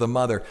said to the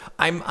mother.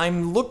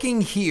 I'm looking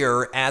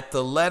here at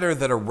the letter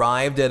that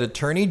arrived at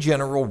Attorney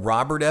General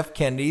Robert F.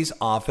 Kennedy's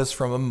office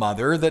from a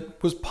mother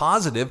that was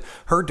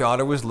positive her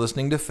daughter was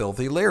listening to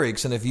filthy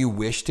lyrics. And if you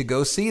wish to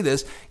go see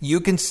this, you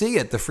can see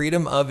it. The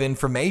Freedom of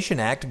Information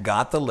Act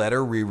got the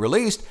letter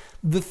re-released.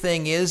 The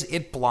thing is,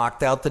 it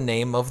blocked out the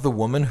name of the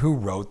woman who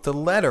wrote the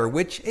letter,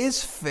 which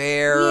is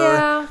fair.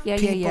 Yeah.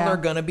 People are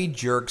going to be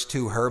jerks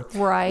to her.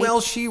 Right. Well,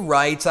 she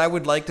writes, I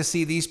would like to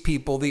see these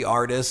people, the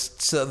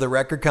artists, the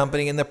record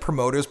company, and the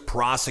promoters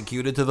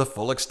prosecuted to the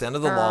full extent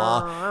of the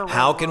law.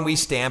 How can we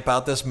stamp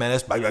out this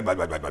menace?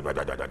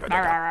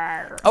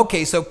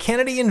 Okay, so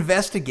Kennedy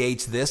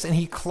investigates this, and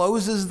he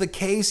closes the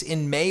case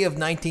in May of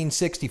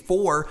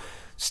 1964,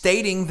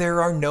 stating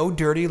there are no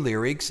dirty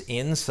lyrics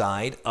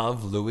inside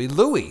of Louie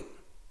Louie.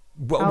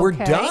 Well, we're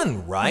Okay.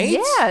 done, right?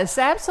 Yes,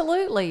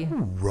 absolutely.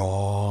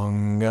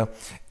 Wrong.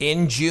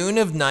 In June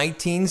of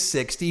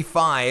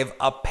 1965,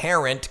 a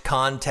parent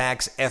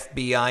contacts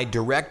FBI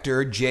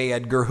Director J.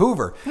 Edgar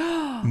Hoover.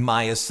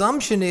 My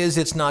assumption is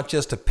it's not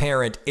just a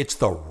parent, it's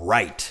the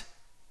right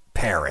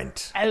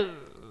parent.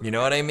 You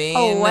know what I mean?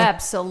 Oh,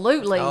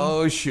 absolutely.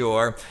 Oh,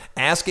 sure.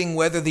 Asking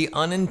whether the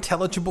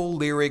unintelligible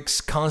lyrics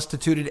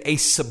constituted a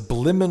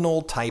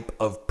subliminal type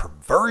of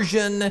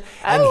perversion,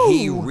 and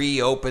he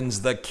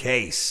reopens the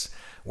case.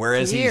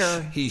 Whereas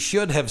he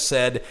should have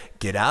said,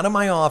 "Get out of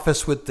my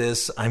office with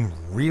this. I'm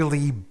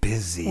really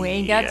busy. We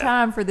ain't got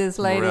time for this,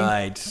 lady."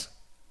 Right.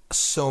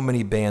 So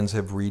many bands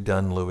have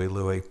redone Louie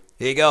Louie.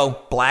 Here you go.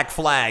 Black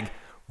Flag.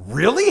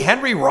 Really?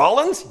 Henry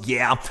Rollins?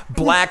 Yeah.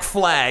 Black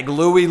Flag.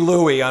 Louie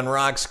Louie on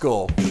Rock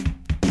School.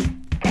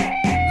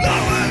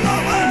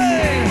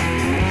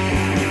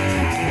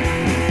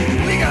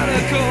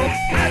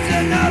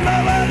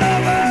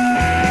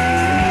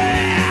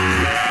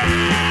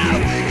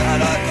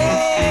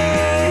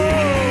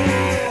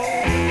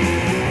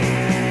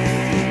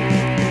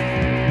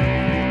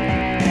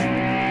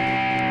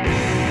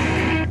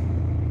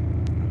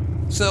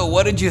 So,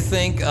 what did you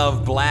think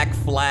of Black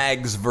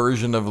Flag's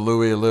version of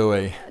Louie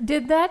Louie?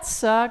 Did that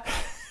suck?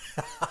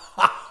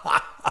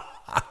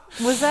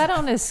 Was that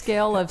on a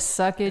scale of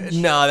suckage?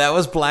 No, that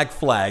was Black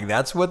Flag.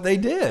 That's what they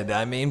did.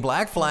 I mean,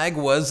 Black Flag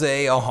was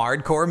a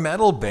hardcore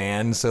metal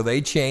band, so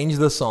they changed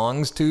the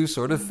songs to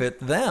sort of fit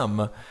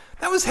them.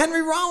 That was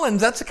Henry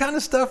Rollins. That's the kind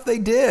of stuff they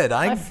did.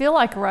 I feel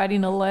like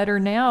writing a letter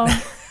now.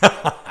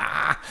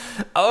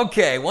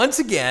 Okay, once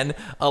again,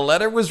 a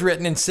letter was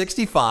written in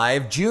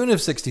June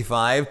of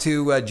 65,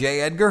 to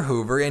J. Edgar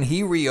Hoover, and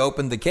he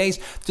reopened the case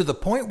to the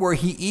point where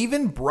he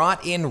even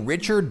brought in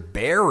Richard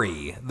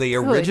Berry, the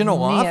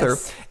original author,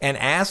 and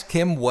asked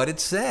him what it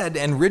said.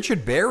 And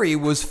Richard Berry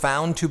was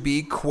found to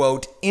be,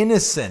 quote,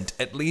 innocent.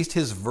 At least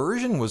his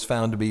version was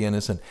found to be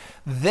innocent.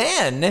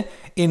 Then,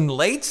 in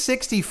late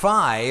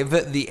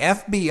 65, the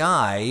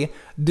FBI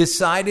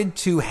decided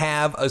to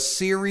have a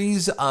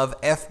series of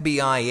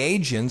FBI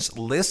agents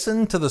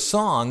listen to the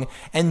song,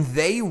 and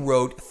they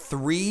wrote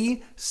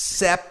 3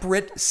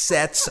 separate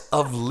sets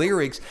of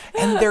lyrics,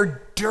 and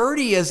they're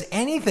dirty as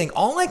anything.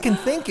 All I can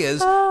think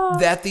is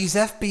that these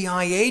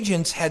FBI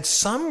agents had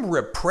some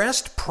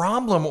repressed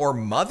problem or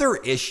mother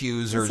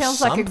issues or something.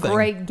 Sounds like a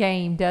great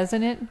game,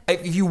 doesn't it?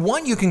 If you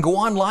want, you can go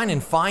online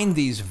and find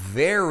these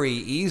very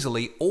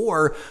easily,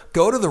 or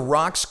go to the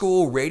Rock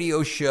School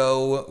Radio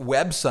Show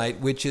website,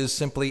 which is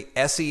simply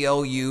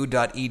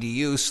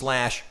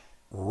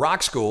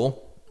selu.edu/rockschool,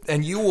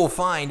 and you will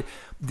find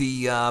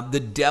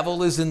The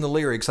Devil is in the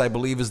Lyrics, I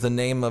believe, is the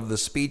name of the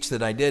speech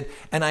that I did.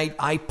 And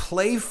I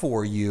play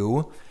for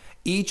you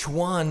each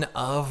one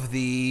of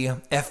the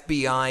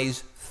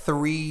FBI's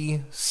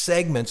 3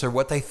 segments, or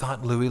what they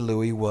thought Louie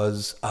Louie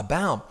was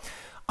about.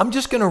 I'm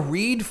just going to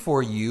read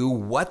for you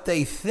what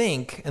they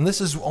think, and this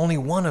is only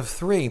one of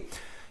 3.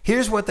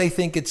 Here's what they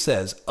think it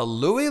says. A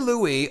Louie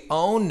Louie,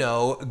 oh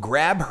no,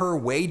 grab her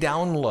way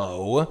down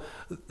low.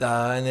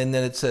 And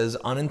then it says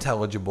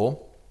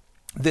unintelligible.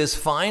 This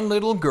fine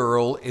little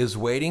girl is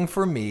waiting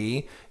for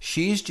me.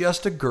 She's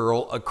just a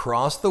girl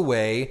across the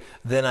way.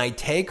 Then I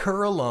take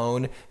her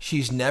alone.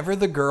 She's never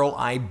the girl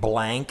I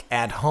blank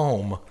at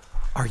home.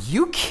 Are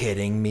you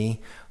kidding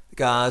me?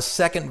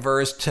 Second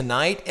verse,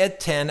 tonight at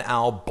 10,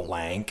 I'll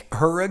blank.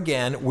 Her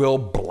again will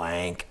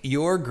blank.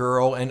 Your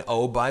girl, and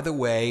oh, by the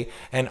way,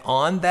 and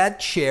on that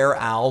chair,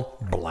 I'll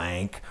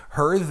blank.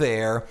 Her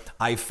there,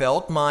 I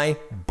felt my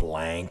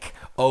blank.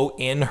 Oh,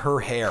 in her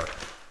hair.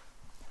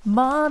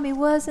 Mommy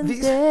wasn't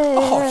there.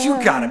 Oh,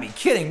 you gotta be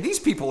kidding. These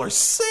people are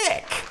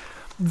sick.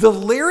 The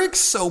lyrics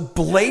so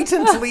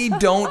blatantly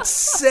don't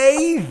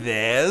say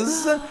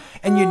this.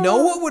 And you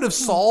know what would have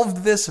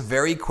solved this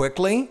very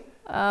quickly?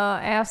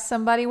 Ask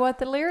somebody what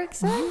the lyrics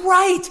say?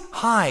 Right.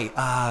 Hi.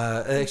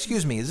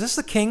 Excuse me. Is this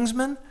the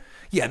Kingsmen?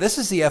 Yeah, this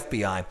is the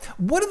FBI.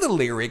 What are the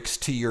lyrics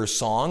to your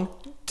song?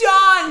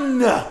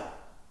 Done!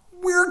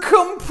 We're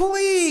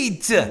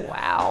complete!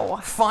 Wow.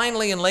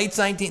 Finally, in late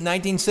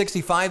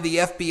 1965, the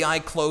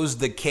FBI closed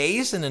the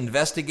case. An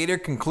investigator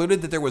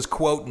concluded that there was,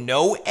 quote,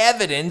 no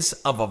evidence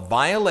of a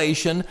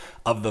violation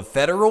of the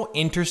Federal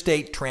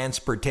Interstate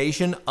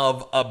Transportation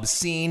of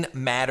Obscene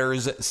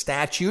Matters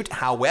statute.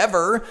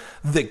 However,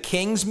 the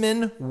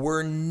Kingsmen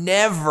were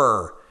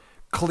never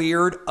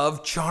cleared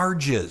of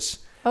charges.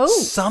 Oh.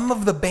 Some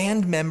of the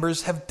band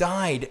members have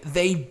died.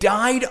 They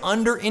died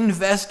under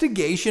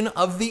investigation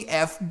of the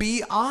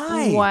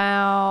FBI.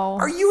 Wow.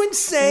 Are you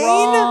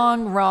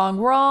insane?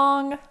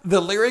 Wrong.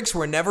 The lyrics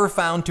were never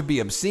found to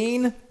be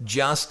obscene,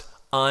 just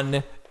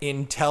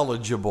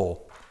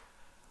unintelligible.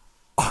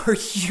 Are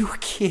you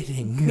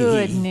kidding me?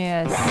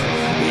 Goodness.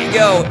 Here you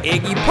go,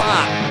 Iggy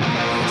Pop.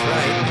 That's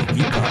right,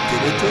 Iggy Pop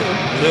did it too.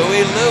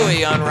 Louie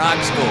Louie on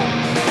Rock School.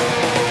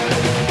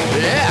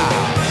 Yeah.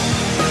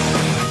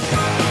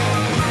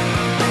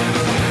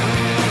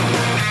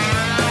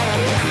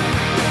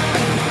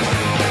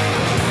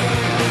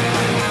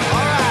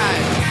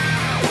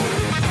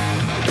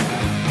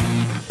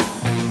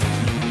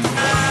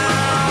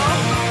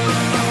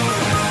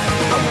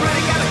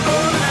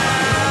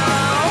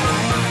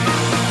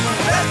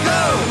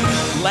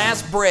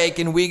 break,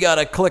 and we got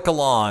to click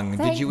along.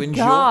 Thank Did you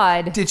enjoy?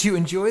 God. Did you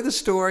enjoy the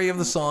story of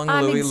the song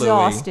I'm Louie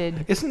exhausted.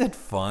 Louie? Isn't it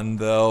fun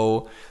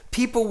though?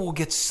 People will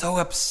get so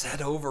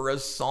upset over a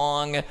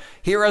song.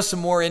 Here are some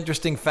more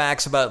interesting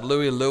facts about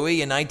Louie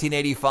Louie. In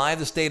 1985,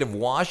 the state of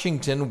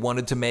Washington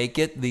wanted to make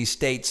it the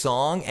state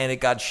song, and it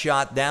got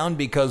shot down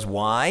because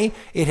why?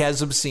 It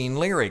has obscene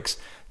lyrics.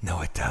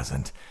 No, it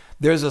doesn't.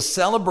 There's a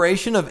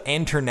celebration of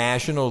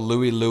International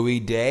Louie Louie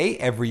Day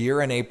every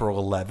year on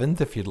April 11th,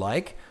 if you'd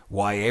like.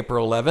 Why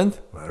April 11th?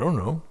 I don't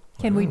know.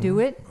 Can we do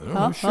it?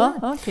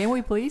 Sure. Can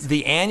we please?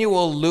 The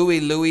annual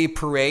Louie Louie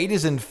Parade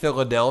is in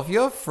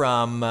Philadelphia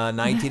from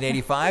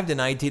 1985 to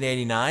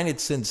 1989.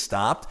 It's since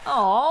stopped.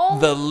 Oh.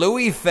 The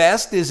Louie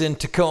Fest is in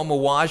Tacoma,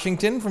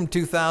 Washington from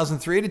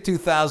 2003 to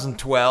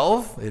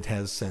 2012. It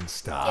has since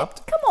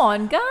stopped. Come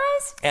on, guys.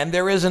 And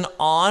there is an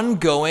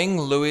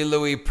ongoing Louie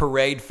Louie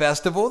Parade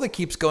Festival that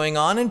keeps going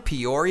on in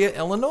Peoria,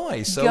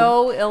 Illinois. So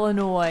Go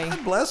Illinois.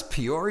 God bless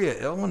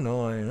Peoria,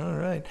 Illinois. All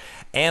right.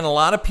 And a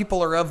lot of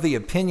people are of the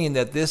opinion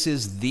that this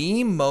is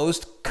the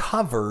most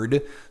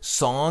covered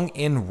song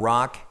in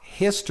rock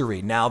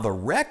history. Now, the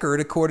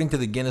record, according to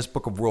the Guinness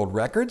Book of World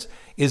Records,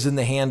 is in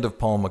the hand of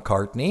Paul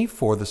McCartney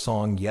for the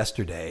song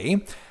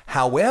Yesterday.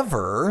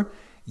 However,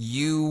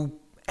 you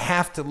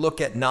have to look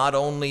at not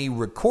only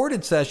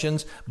recorded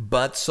sessions,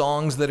 but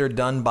songs that are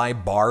done by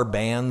bar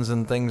bands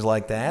and things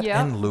like that.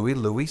 Yeah. And Louie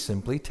Louie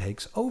simply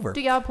takes over. Do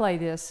y'all play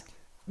this?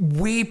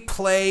 We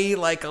play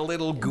like a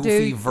little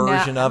goofy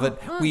version of it.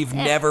 We've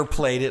never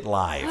played it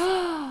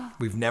live.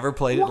 We've never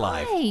played it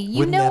live.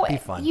 Wouldn't that be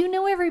fun? You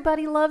know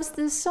everybody loves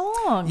this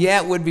song.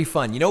 Yeah, it would be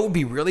fun. You know what would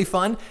be really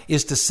fun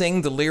is to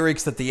sing the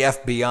lyrics that the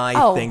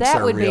FBI thinks are real. Oh,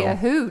 that would be a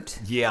hoot.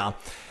 Yeah.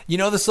 You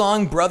know the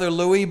song Brother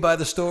Louie by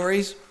the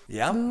Stories?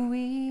 Yeah.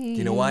 Louie. Do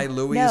you know why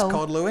Louie is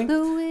called Louie?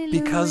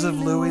 Because of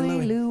Louie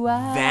Louie.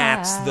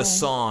 That's the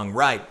song,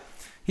 right.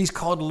 He's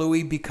called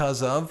Louie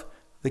because of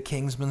the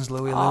Kingsmen's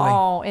Louie Louie.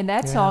 Oh, and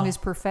that song is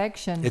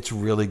perfection. It's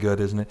really good,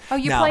 isn't it? Oh,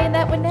 you're playing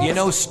that one next? You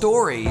know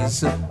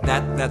Stories,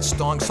 that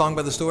song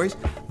by the Stories,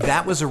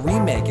 that was a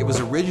remake. It was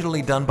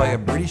originally done by a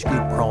British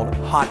group called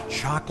Hot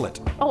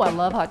Chocolate. Oh, I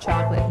love Hot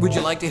Chocolate. Would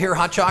you like to hear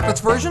Hot Chocolate's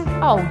version?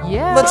 Oh,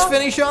 yeah. Let's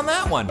finish on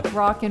that one.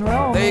 Rock and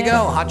roll. There you man.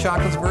 go, Hot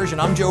Chocolate's version.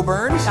 I'm Joe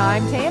Burns.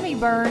 I'm Tammy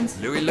Burns.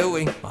 Louie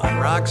Louie on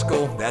Rock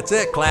School. That's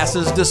it. Class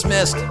is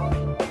dismissed.